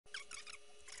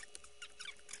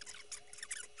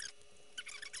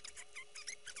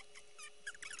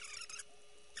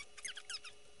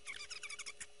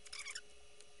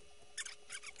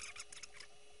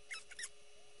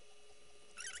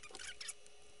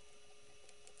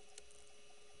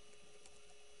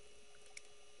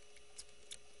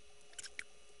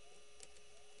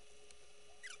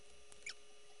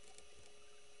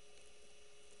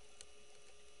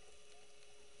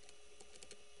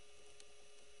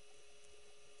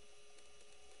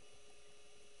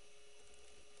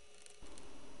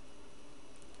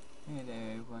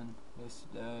This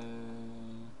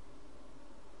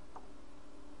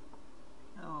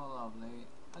Oh, lovely.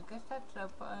 I guess that's a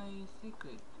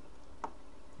secret.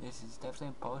 this is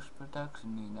definitely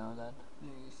post-production, you know that?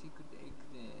 The secret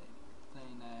exit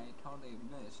thing I totally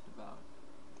missed about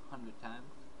 100 times.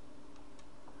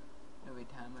 Every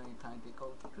time I tried to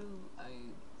go through, I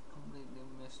completely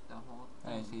missed the whole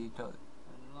thing. I see. I don't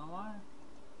know why.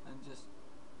 And just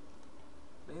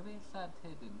maybe it's that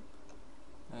hidden.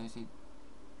 I see.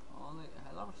 Only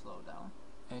hello, slow down.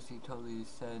 As he totally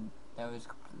said, that was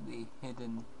completely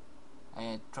hidden. I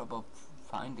had trouble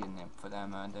finding it for that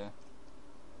matter.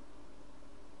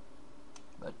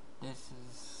 But this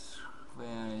is where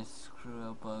I screw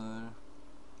up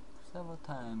several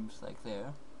times, like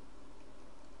there.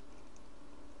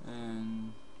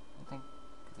 And I think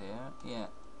there. Yeah,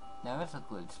 that was a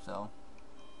glitch though.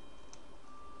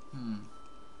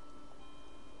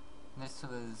 This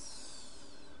was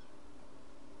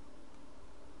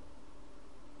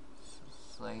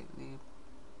slightly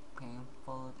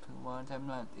painful to watch. I'm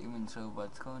not even sure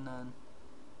what's going on.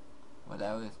 What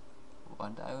I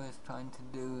was trying to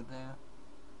do there,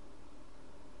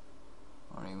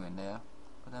 or even there,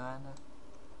 for that matter.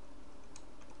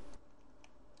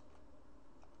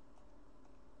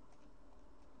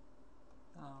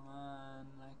 Come on,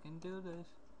 I can do this.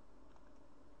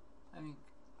 I mean,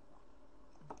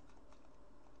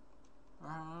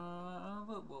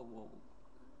 whoa.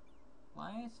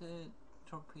 Why is it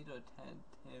Torpedo Ted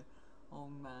here? Oh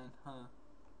man, huh?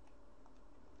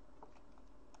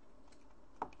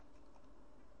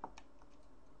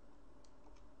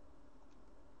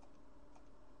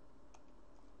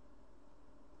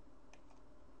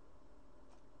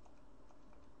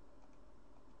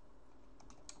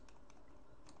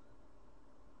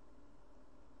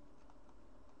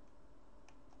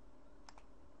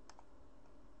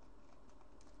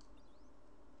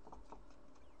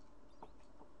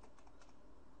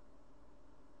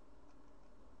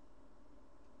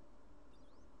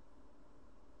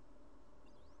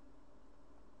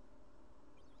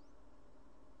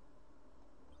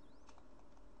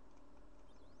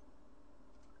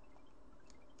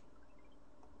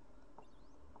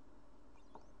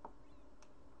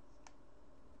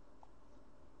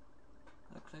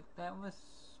 Looks like that was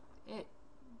it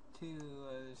to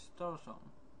Star Zone.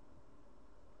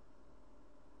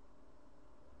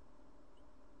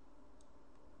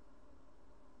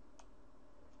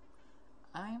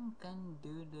 I'm gonna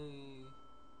do the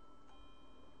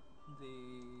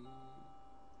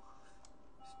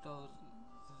Star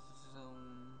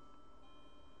Zone.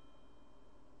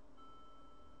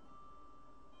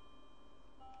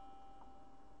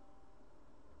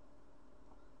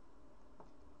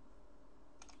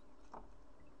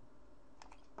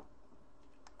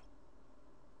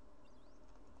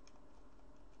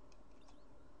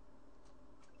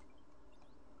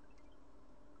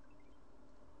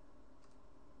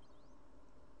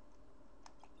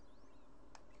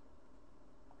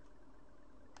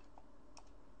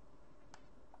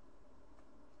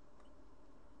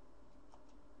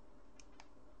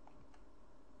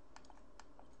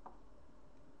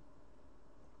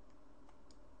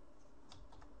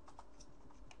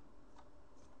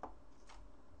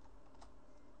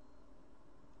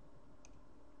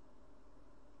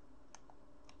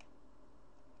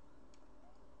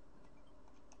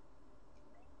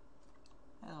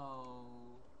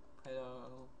 Hello,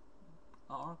 Pedal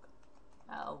Arc.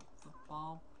 Hello,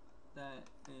 football. That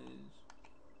is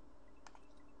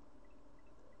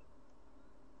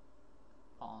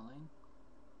falling.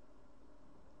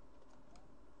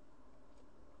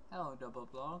 Hello, Double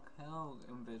Block. Hello,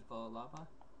 Invisible Lava.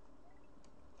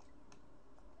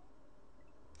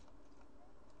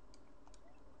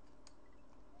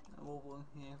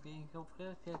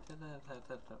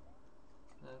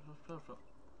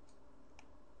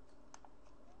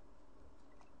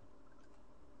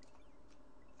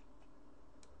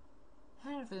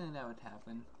 I had a feeling that would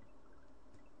happen.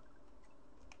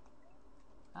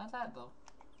 Not that though.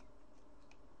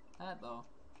 That though.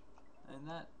 And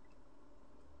that.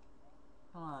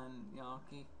 Come on,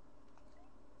 Yonky.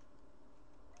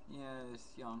 Yes,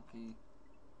 Yonky.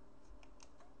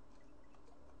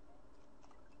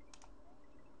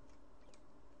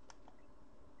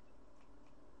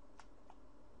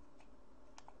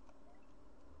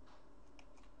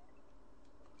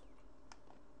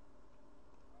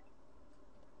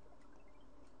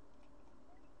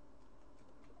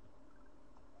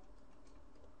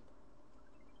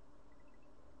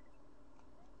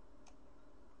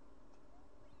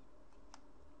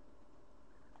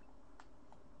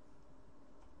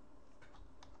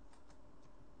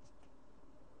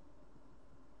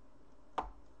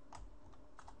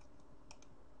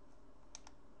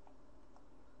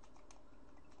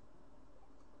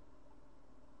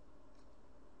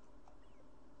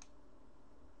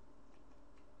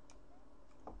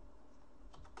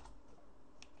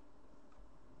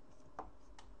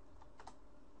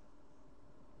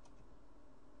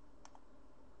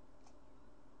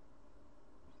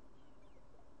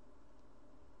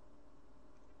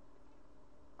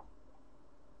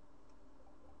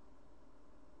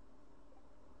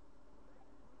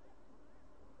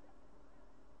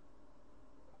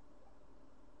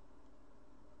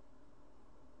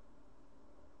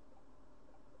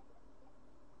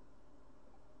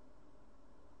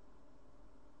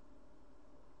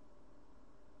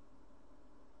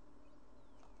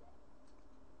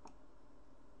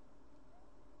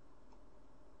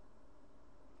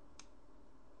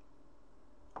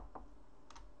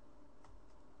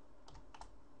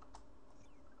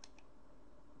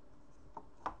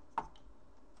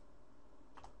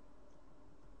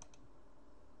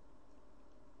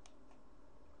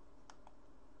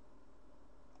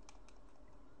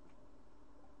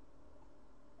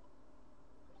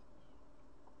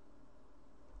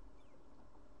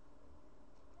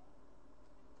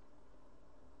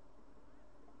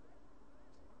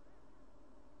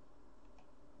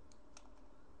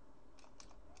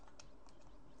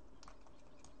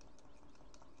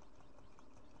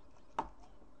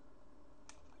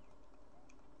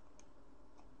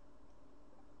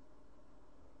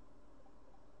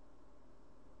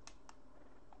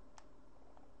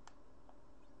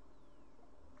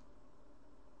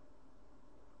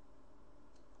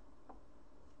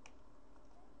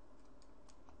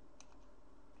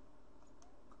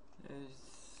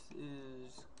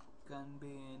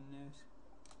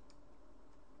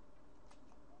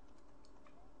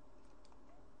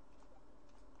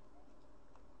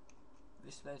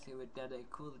 especially with LL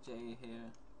Cool J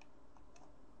here.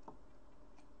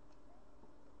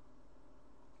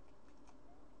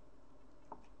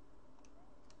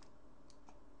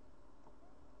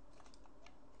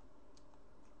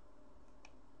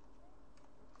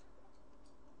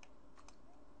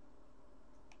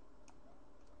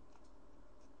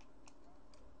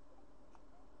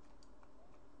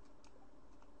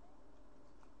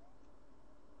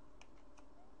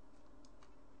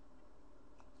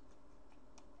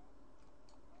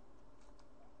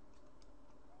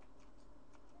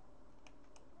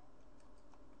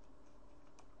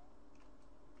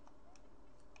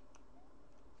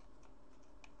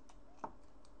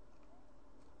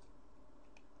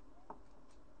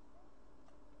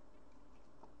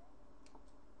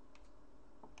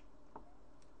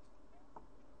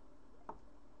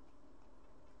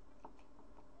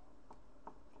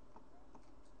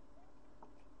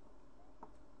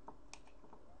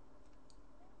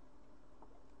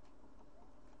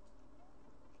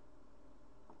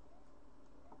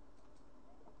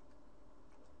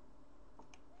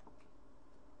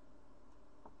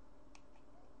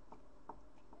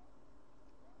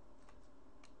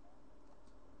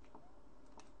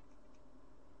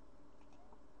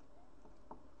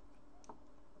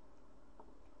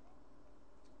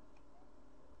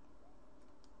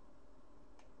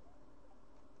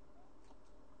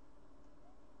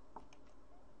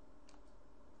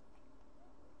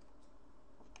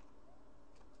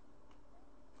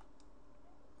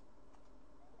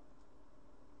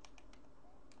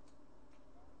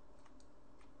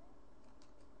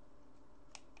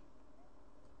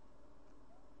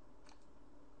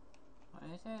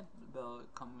 Why is that bell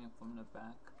coming from the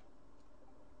back?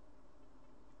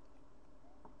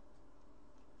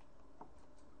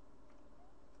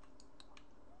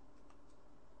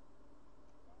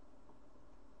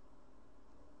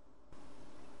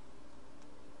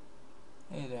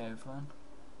 Hey there everyone,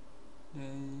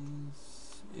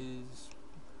 this is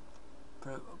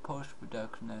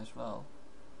post-production as well,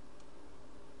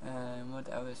 and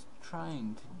what I was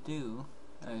trying to do,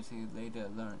 as you later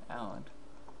learn out,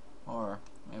 or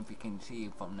if you can see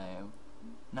from the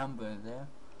number there,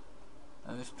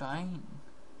 I was trying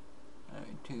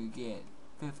to get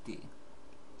 50,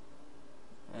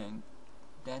 and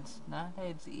that's not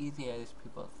as easy as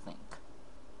people think.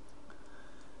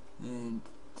 It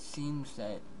seems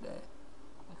that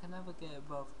I can never get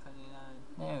above 29.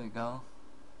 there we go.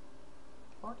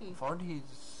 40. 40 is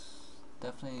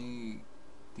definitely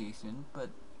decent, but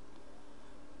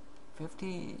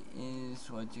 50 is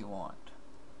what you want.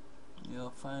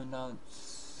 You'll find out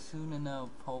soon enough,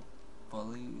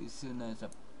 hopefully, as soon as I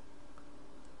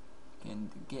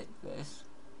can get this.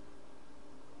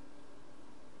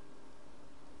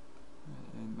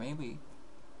 Maybe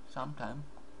sometime,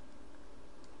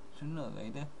 sooner or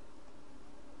later.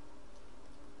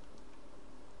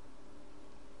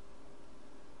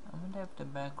 I wonder if the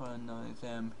background noise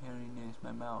that I'm hearing is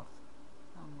my mouth.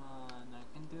 Come on, I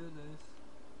can do this.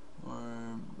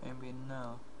 Or maybe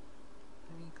no.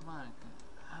 I mean, come on.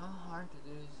 How hard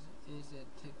is it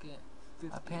to get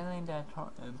 50? Apparently that's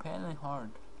hard. Apparently hard.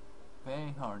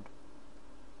 Very hard.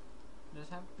 Does it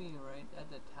have to be right at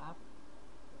the top?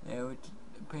 It would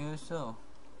appear so.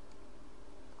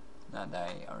 Not that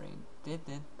I already did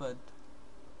it, but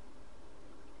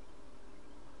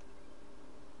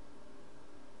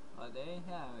Oh, there you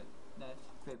have it. That's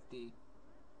 50.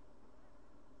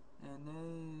 And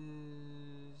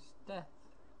there's death.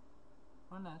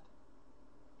 Or not.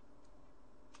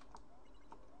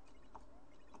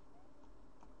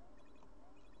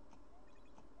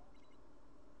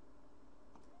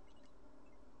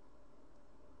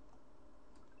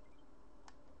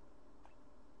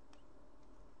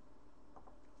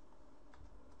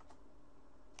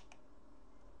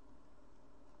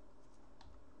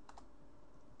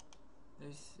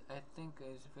 This, I think,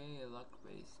 is very luck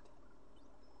based.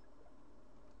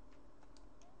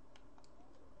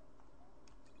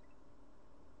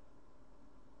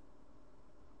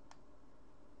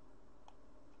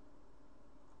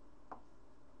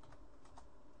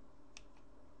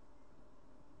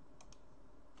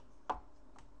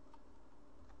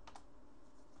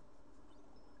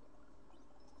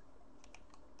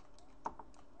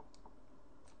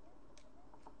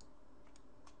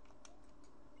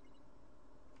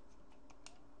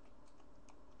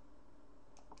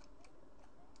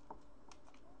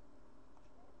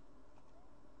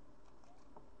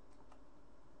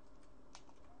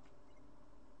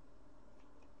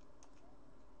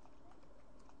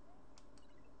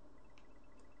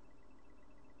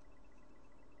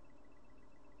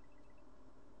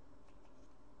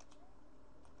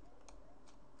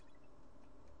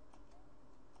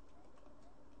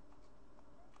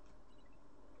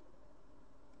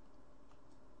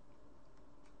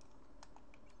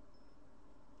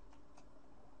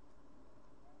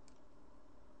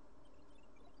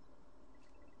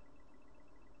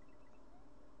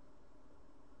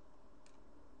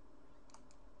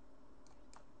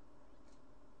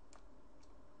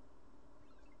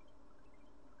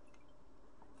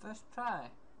 First try.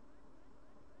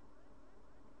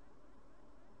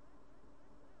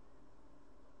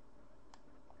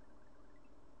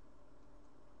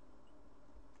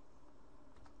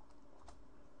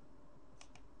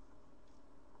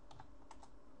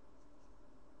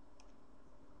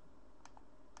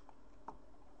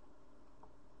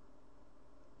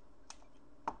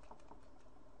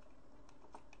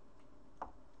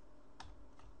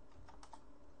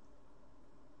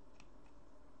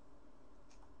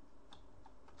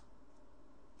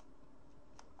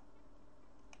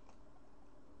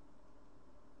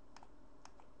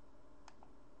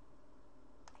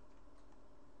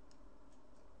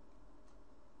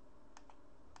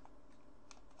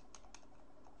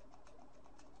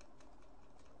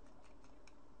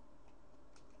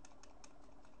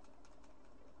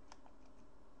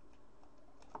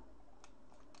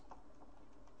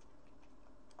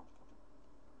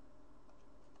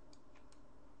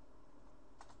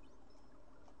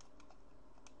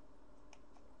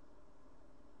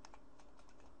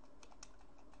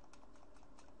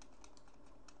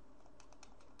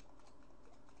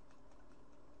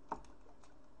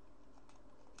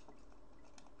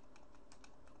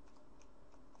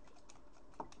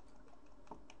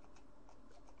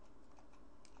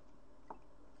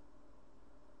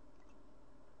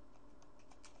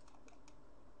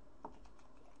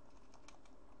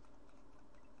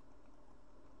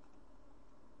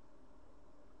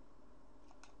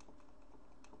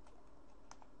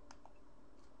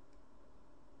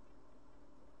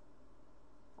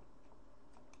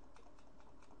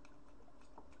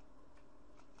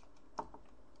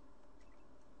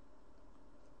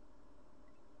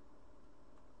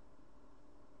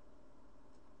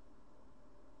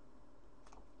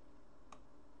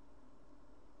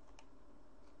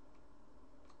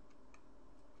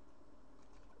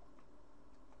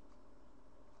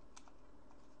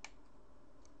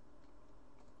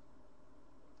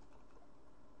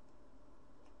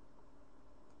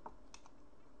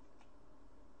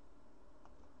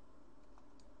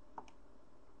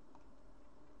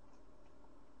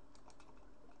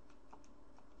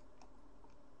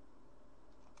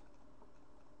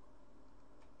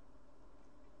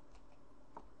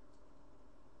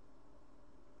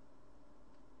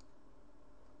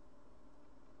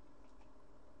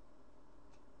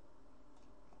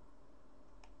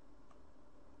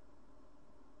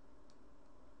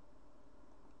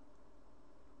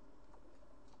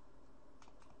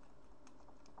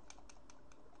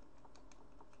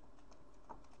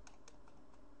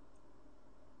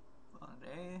 Well,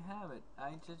 there you have it.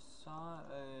 I just saw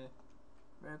a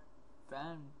red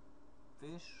fan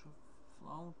fish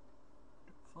float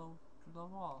to the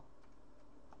wall.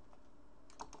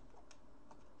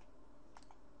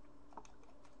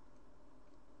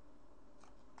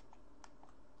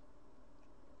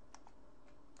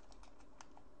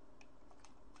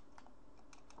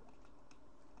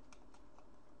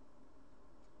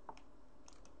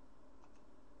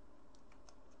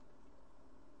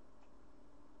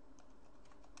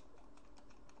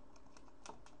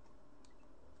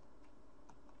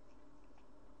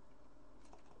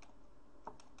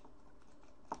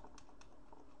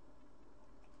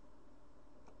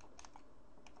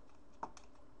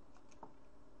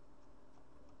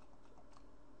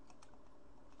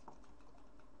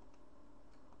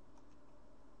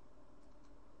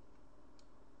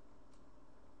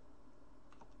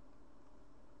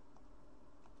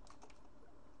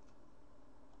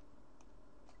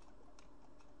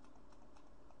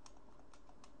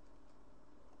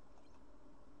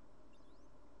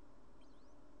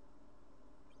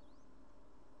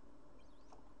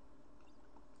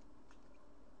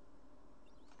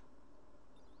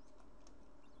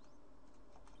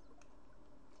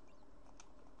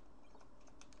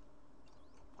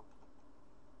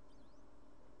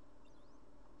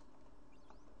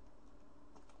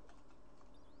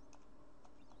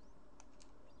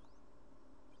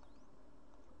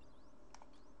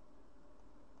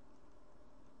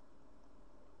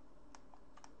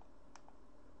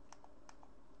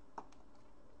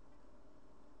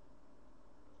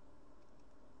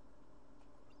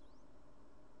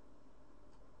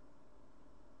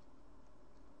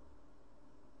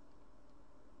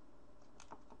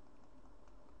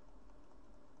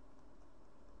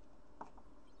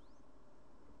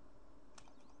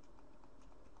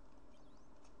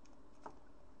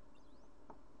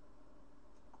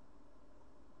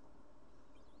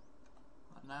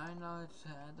 Now I know it's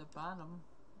at the bottom,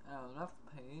 left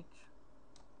page.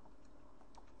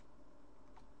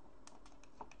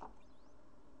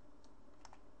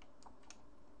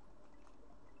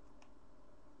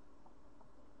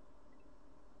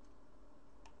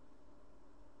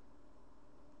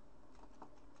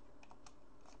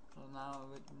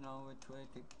 know which way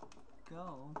to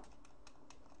go.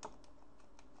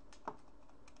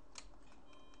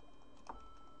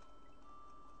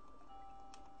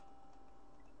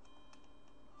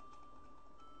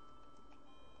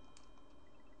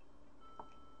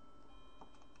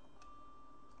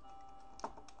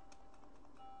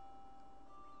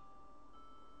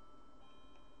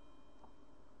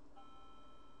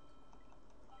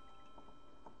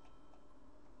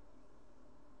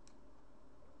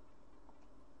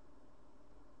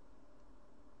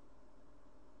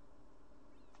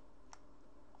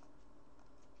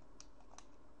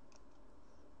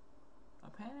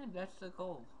 Apparently that's the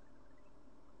goal.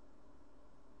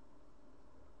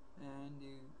 And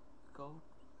you go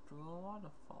through a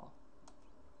waterfall.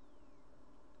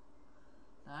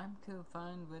 I'm to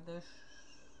find where this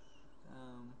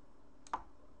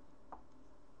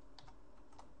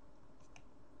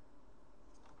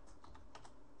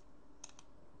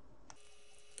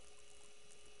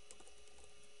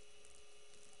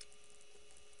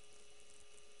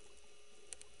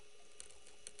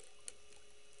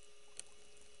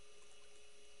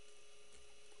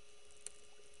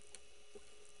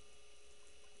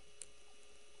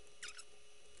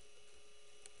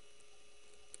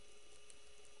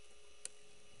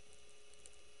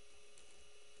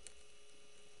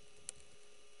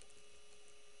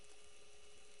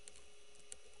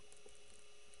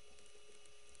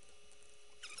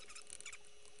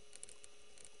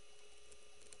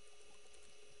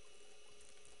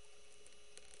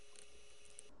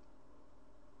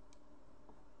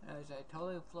as I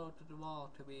totally floated the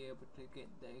wall to be able to get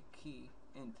the key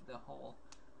into the hole.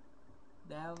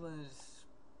 That was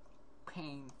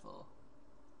painful.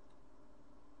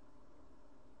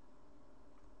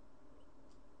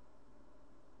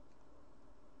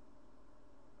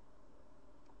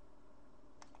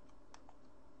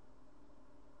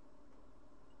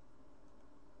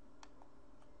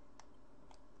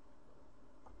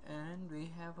 And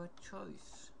we have a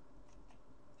choice.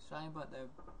 Sorry about the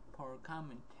poor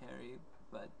commentary,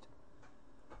 but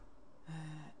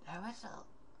that was a...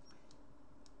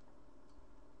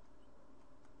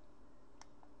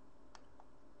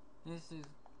 This is...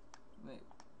 Wait.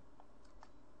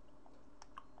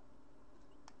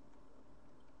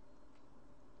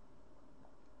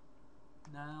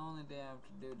 Not only did I have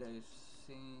to do the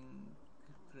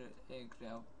secret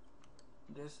exit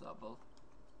this level,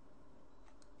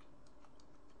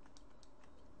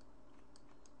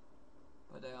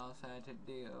 but I also had to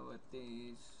deal with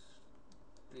these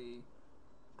three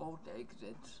bolt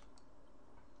exits.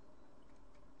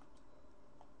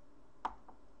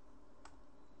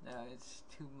 Now it's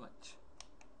too much.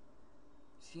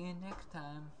 See you next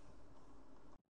time.